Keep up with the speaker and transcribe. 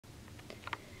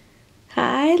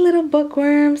Hi little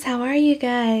bookworms, how are you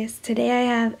guys? Today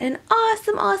I have an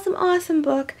awesome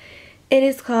book. It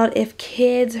is called If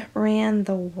Kids Ran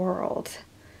the World.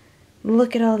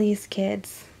 Look at all these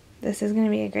kids. This is going to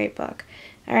be a great book.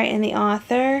 Alright, and the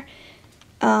author,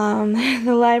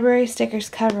 the library sticker's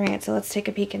covering it, so let's take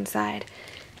a peek inside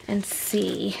and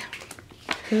see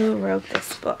who wrote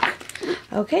this book.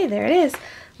 Okay, there it is.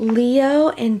 Leo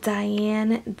and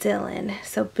Diane Dillon.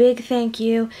 So big thank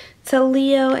you to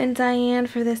Leo and Diane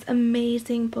for this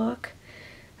amazing book.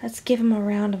 Let's give them a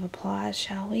round of applause,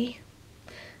 shall we?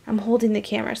 I'm holding the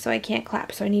camera so I can't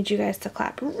clap, so I need you guys to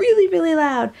clap really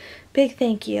loud. Big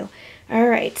thank you.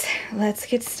 Alright, let's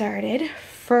get started.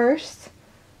 First,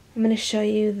 I'm going to show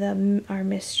you our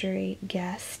mystery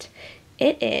guest.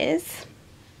 It is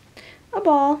a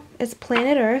ball. It's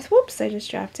planet Earth. Whoops, I just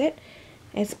dropped it.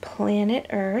 It's planet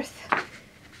Earth.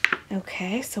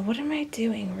 Okay, so what am I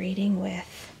doing reading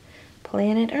with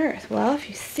planet Earth? Well,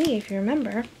 if you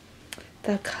remember,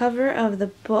 the cover of the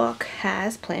book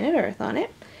has planet Earth on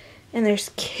it, and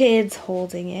there's kids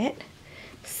holding it.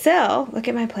 So, look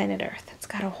at my planet Earth. It's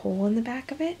got a hole in the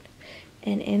back of it,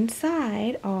 and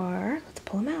inside are, let's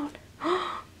pull them out,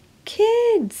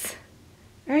 kids!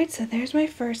 Alright, so there's my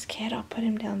first kid. I'll put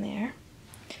him down there.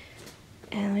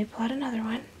 And let me pull out another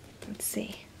one. Let's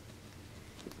see.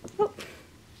 Oh,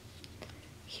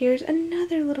 here's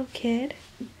another little kid.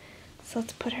 So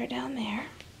let's put her down there.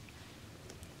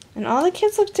 And all the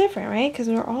kids look different, right? Because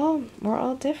we're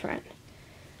all different.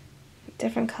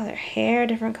 Different color hair,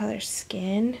 different color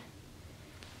skin,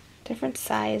 different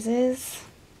sizes.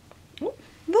 Oh,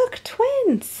 look,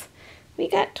 twins. We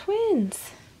got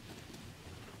twins.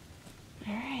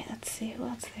 All right, let's see who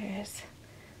else there is.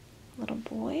 Little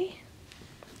boy.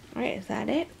 All right, is that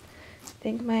it? I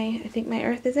think my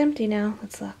Earth is empty now.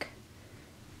 Let's look.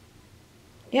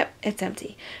 Yep, it's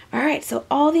empty. Alright, so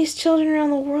all these children around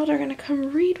the world are going to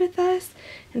come read with us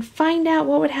and find out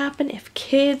what would happen if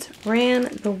kids ran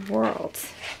the world.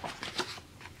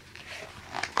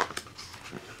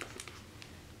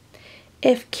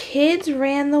 If kids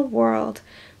ran the world,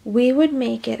 we would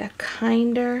make it a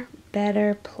kinder,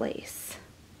 better place.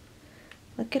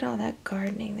 Look at all that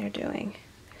gardening they're doing.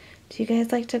 Do you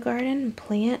guys like to garden and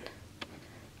plant?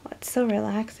 Oh, it's so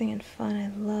relaxing and fun. I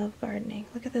love gardening.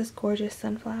 Look at those gorgeous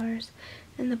sunflowers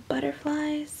and the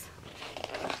butterflies.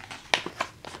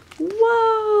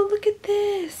 Whoa, look at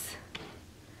this.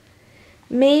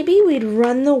 Maybe we'd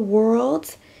run the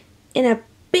world in a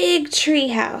big tree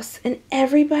house and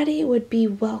everybody would be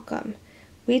welcome.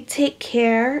 We'd take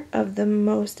care of the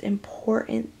most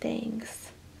important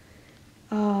things.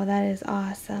 Oh, that is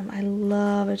awesome. I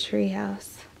love a tree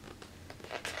house.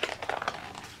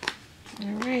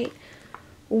 Alright,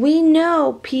 we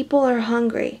know people are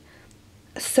hungry,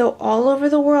 so all over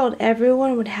the world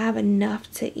everyone would have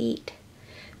enough to eat.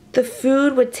 The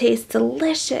food would taste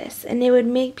delicious and it would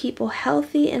make people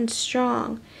healthy and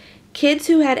strong. Kids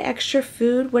who had extra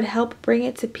food would help bring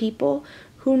it to people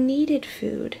who needed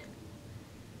food.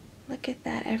 Look at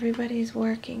that, everybody's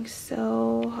working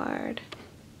so hard.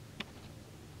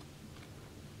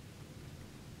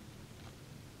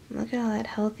 Look at all that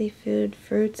healthy food,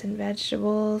 fruits and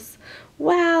vegetables.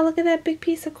 Wow, look at that big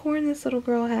piece of corn this little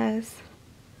girl has.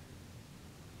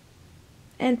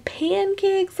 And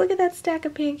pancakes, look at that stack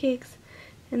of pancakes.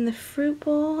 And the fruit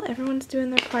bowl, everyone's doing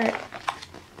their part.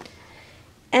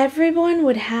 Everyone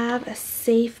would have a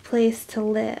safe place to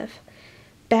live.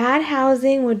 Bad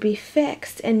housing would be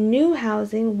fixed and new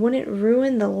housing wouldn't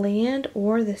ruin the land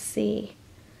or the sea.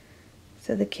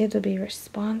 So the kids would be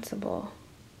responsible.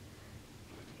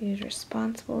 Use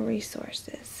responsible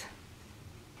resources.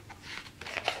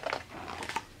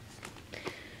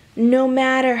 No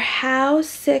matter how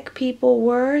sick people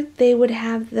were, they would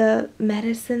have the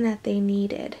medicine that they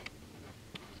needed.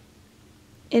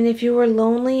 And if you were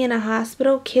lonely in a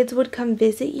hospital, kids would come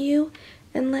visit you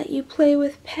and let you play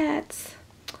with pets.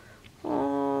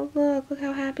 Oh, look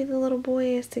how happy the little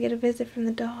boy is to get a visit from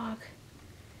the dog.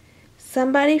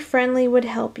 Somebody friendly would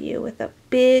help you with a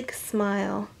big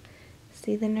smile.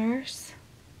 See the nurse?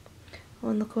 Oh,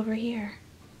 and look over here.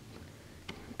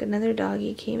 Look, another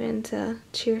doggy came in to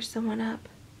cheer someone up.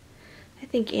 I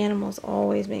think animals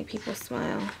always make people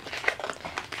smile.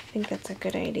 I think that's a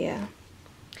good idea.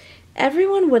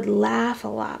 Everyone would laugh a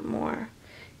lot more.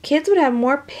 Kids would have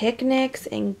more picnics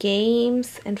and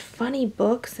games and funny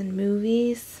books and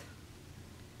movies.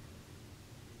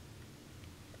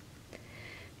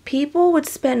 People would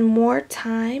spend more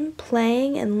time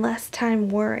playing and less time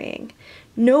worrying.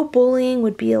 No bullying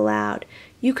would be allowed.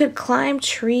 You could climb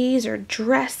trees or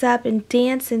dress up and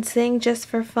dance and sing just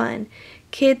for fun.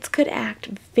 Kids could act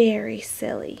very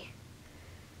silly.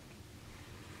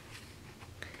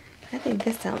 I think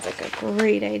this sounds like a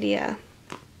great idea.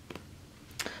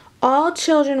 All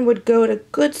children would go to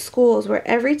good schools where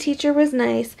every teacher was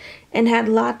nice and had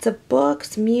lots of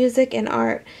books, music, and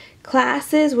art.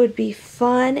 Classes would be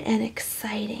fun and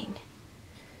exciting.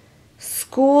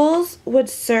 Schools would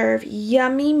serve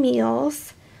yummy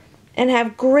meals and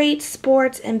have great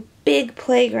sports and big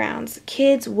playgrounds.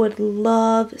 Kids would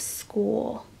love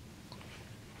school.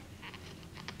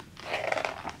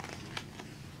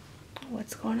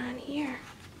 What's going on here?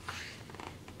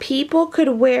 People could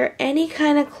wear any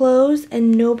kind of clothes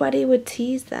and nobody would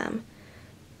tease them.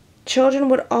 Children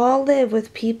would all live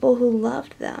with people who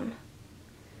loved them.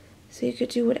 So you could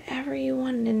do whatever you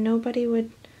wanted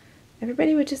and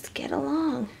everybody would just get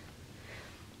along.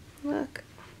 Look.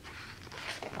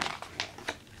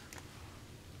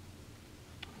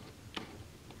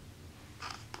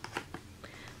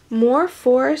 More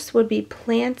forests would be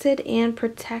planted and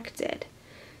protected.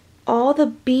 All the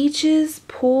beaches,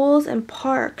 pools, and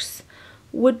parks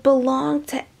would belong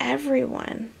to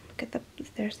everyone. Look at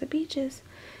there's the beaches.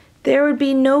 There would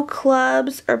be no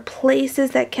clubs or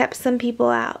places that kept some people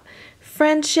out.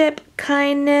 Friendship,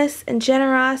 kindness, and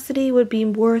generosity would be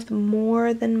worth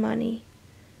more than money.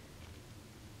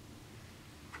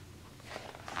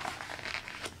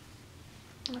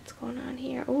 What's going on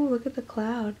here? Oh, look at the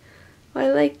cloud. Oh,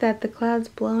 I like that. The cloud's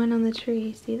blowing on the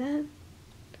tree. See that?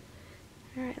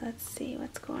 Alright, let's see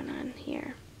what's going on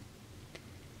here.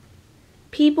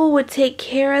 People would take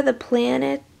care of the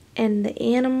planet and the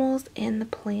animals and the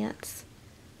plants.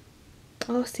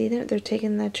 Oh, see, they're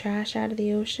taking the trash out of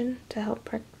the ocean to help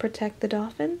protect the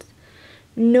dolphins.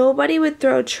 Nobody would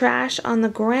throw trash on the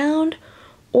ground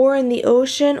or in the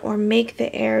ocean or make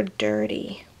the air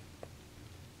dirty.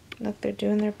 Look, they're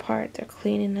doing their part. They're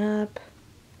cleaning up.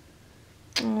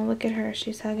 Oh, look at her.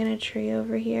 She's hugging a tree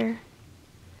over here.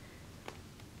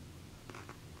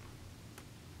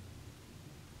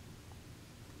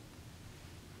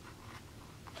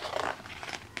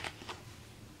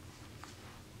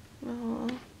 Oh.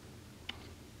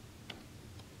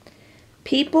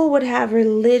 People would have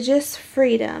religious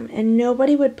freedom and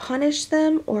nobody would punish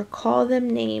them or call them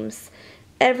names.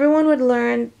 Everyone would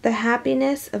learn the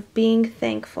happiness of being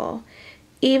thankful.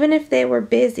 Even if they were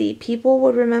busy, people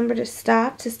would remember to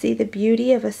stop to see the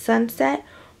beauty of a sunset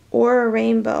or a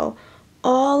rainbow.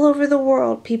 All over the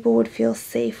world, people would feel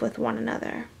safe with one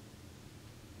another.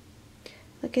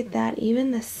 Look at that. Even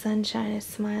the sunshine is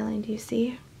smiling. Do you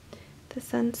see the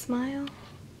sun smile?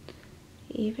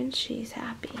 Even she's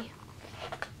happy.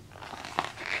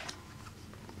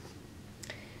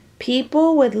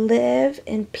 People would live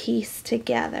in peace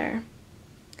together.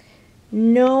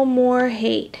 No more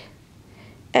hate.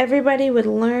 Everybody would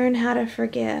learn how to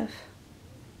forgive.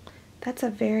 That's a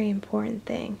very important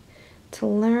thing, to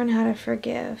learn how to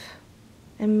forgive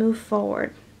and move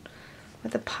forward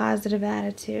with a positive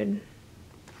attitude.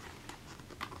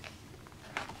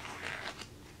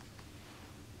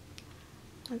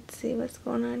 Let's see what's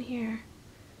going on here.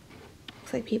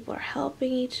 Looks like people are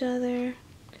helping each other.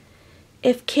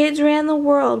 If kids ran the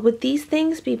world, would these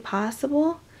things be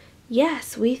possible?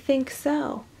 Yes, we think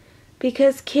so.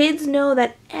 Because kids know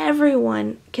that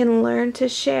everyone can learn to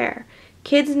share.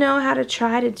 Kids know how to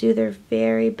try to do their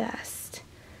very best.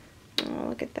 Oh,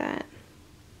 look at that.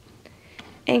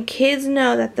 And kids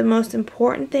know that the most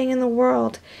important thing in the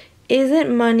world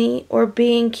isn't money or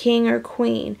being king or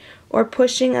queen or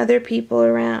pushing other people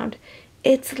around.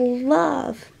 It's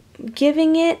love,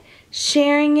 giving it,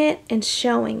 sharing it, and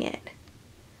showing it.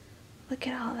 Look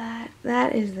at all that.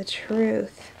 That is the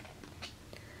truth.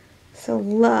 So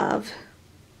love.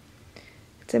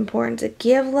 It's important to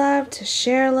give love, to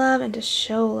share love, and to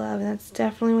show love. And that's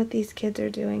definitely what these kids are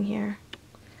doing here.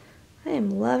 I am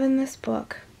loving this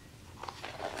book.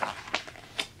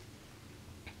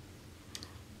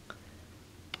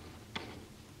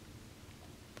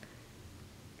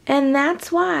 And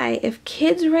that's why if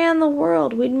kids ran the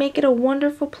world, we'd make it a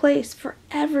wonderful place for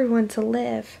everyone to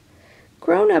live.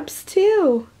 Grown-ups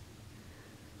too.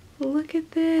 Look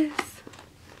at this.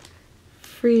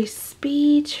 Free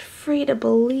speech, free to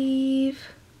believe.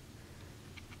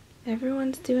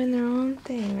 Everyone's doing their own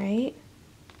thing, right?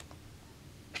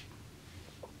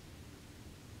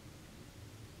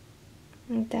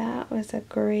 And that was a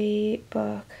great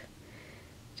book.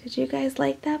 Did you guys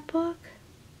like that book?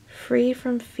 Free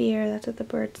from fear, that's what the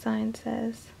bird sign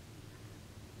says.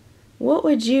 What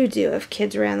would you do if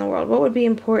kids ran the world? What would be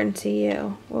important to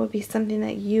you? What would be something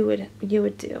that you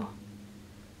would do?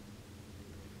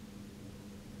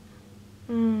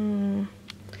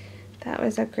 That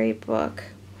was a great book.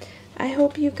 I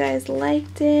hope you guys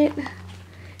liked it.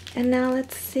 And now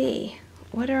let's see.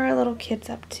 what are our little kids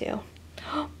up to?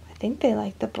 I think they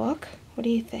like the book. What do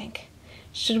you think?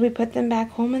 Should we put them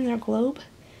back home in their globe?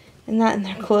 And not in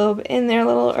their globe, in their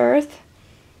little earth?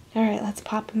 All right, let's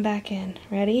pop them back in.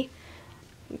 Ready?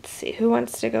 Let's see, who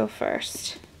wants to go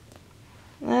first?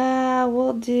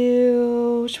 We'll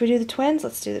do, should we do the twins?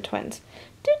 Let's do the twins.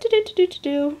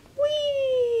 Do.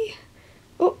 Whee!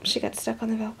 Oh, she got stuck on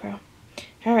the Velcro.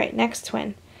 All right, next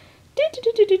twin.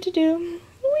 Do.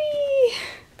 Whee!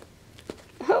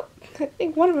 Oh, I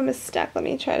think one of them is stuck. Let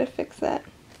me try to fix that.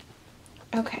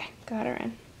 Okay, got her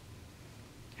in.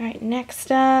 All right,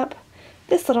 next up,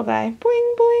 this little guy.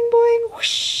 Boing, boing, boing,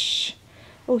 whoosh.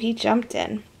 Oh, he jumped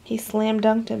in. He slam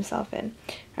dunked himself in.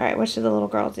 All right, what should the little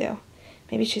girl do?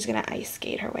 Maybe she's gonna ice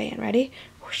skate her way in. Ready?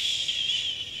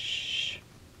 Whoosh.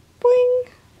 Boing.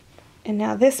 And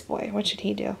now this boy, what should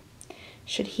he do?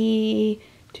 Should he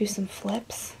do some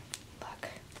flips? Look.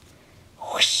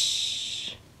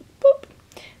 Whoosh. Boop.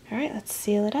 All right, let's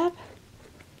seal it up.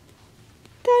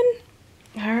 Done.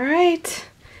 All right.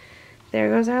 There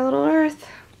goes our little earth.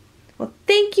 Well,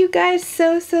 thank you guys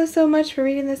so much for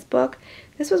reading this book.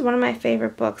 This was one of my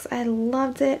favorite books. I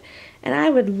loved it, and I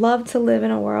would love to live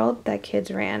in a world that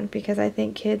kids ran because I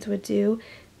think kids would do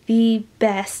the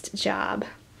best job.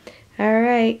 All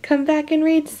right, come back and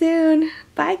read soon.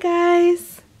 Bye,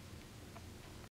 guys.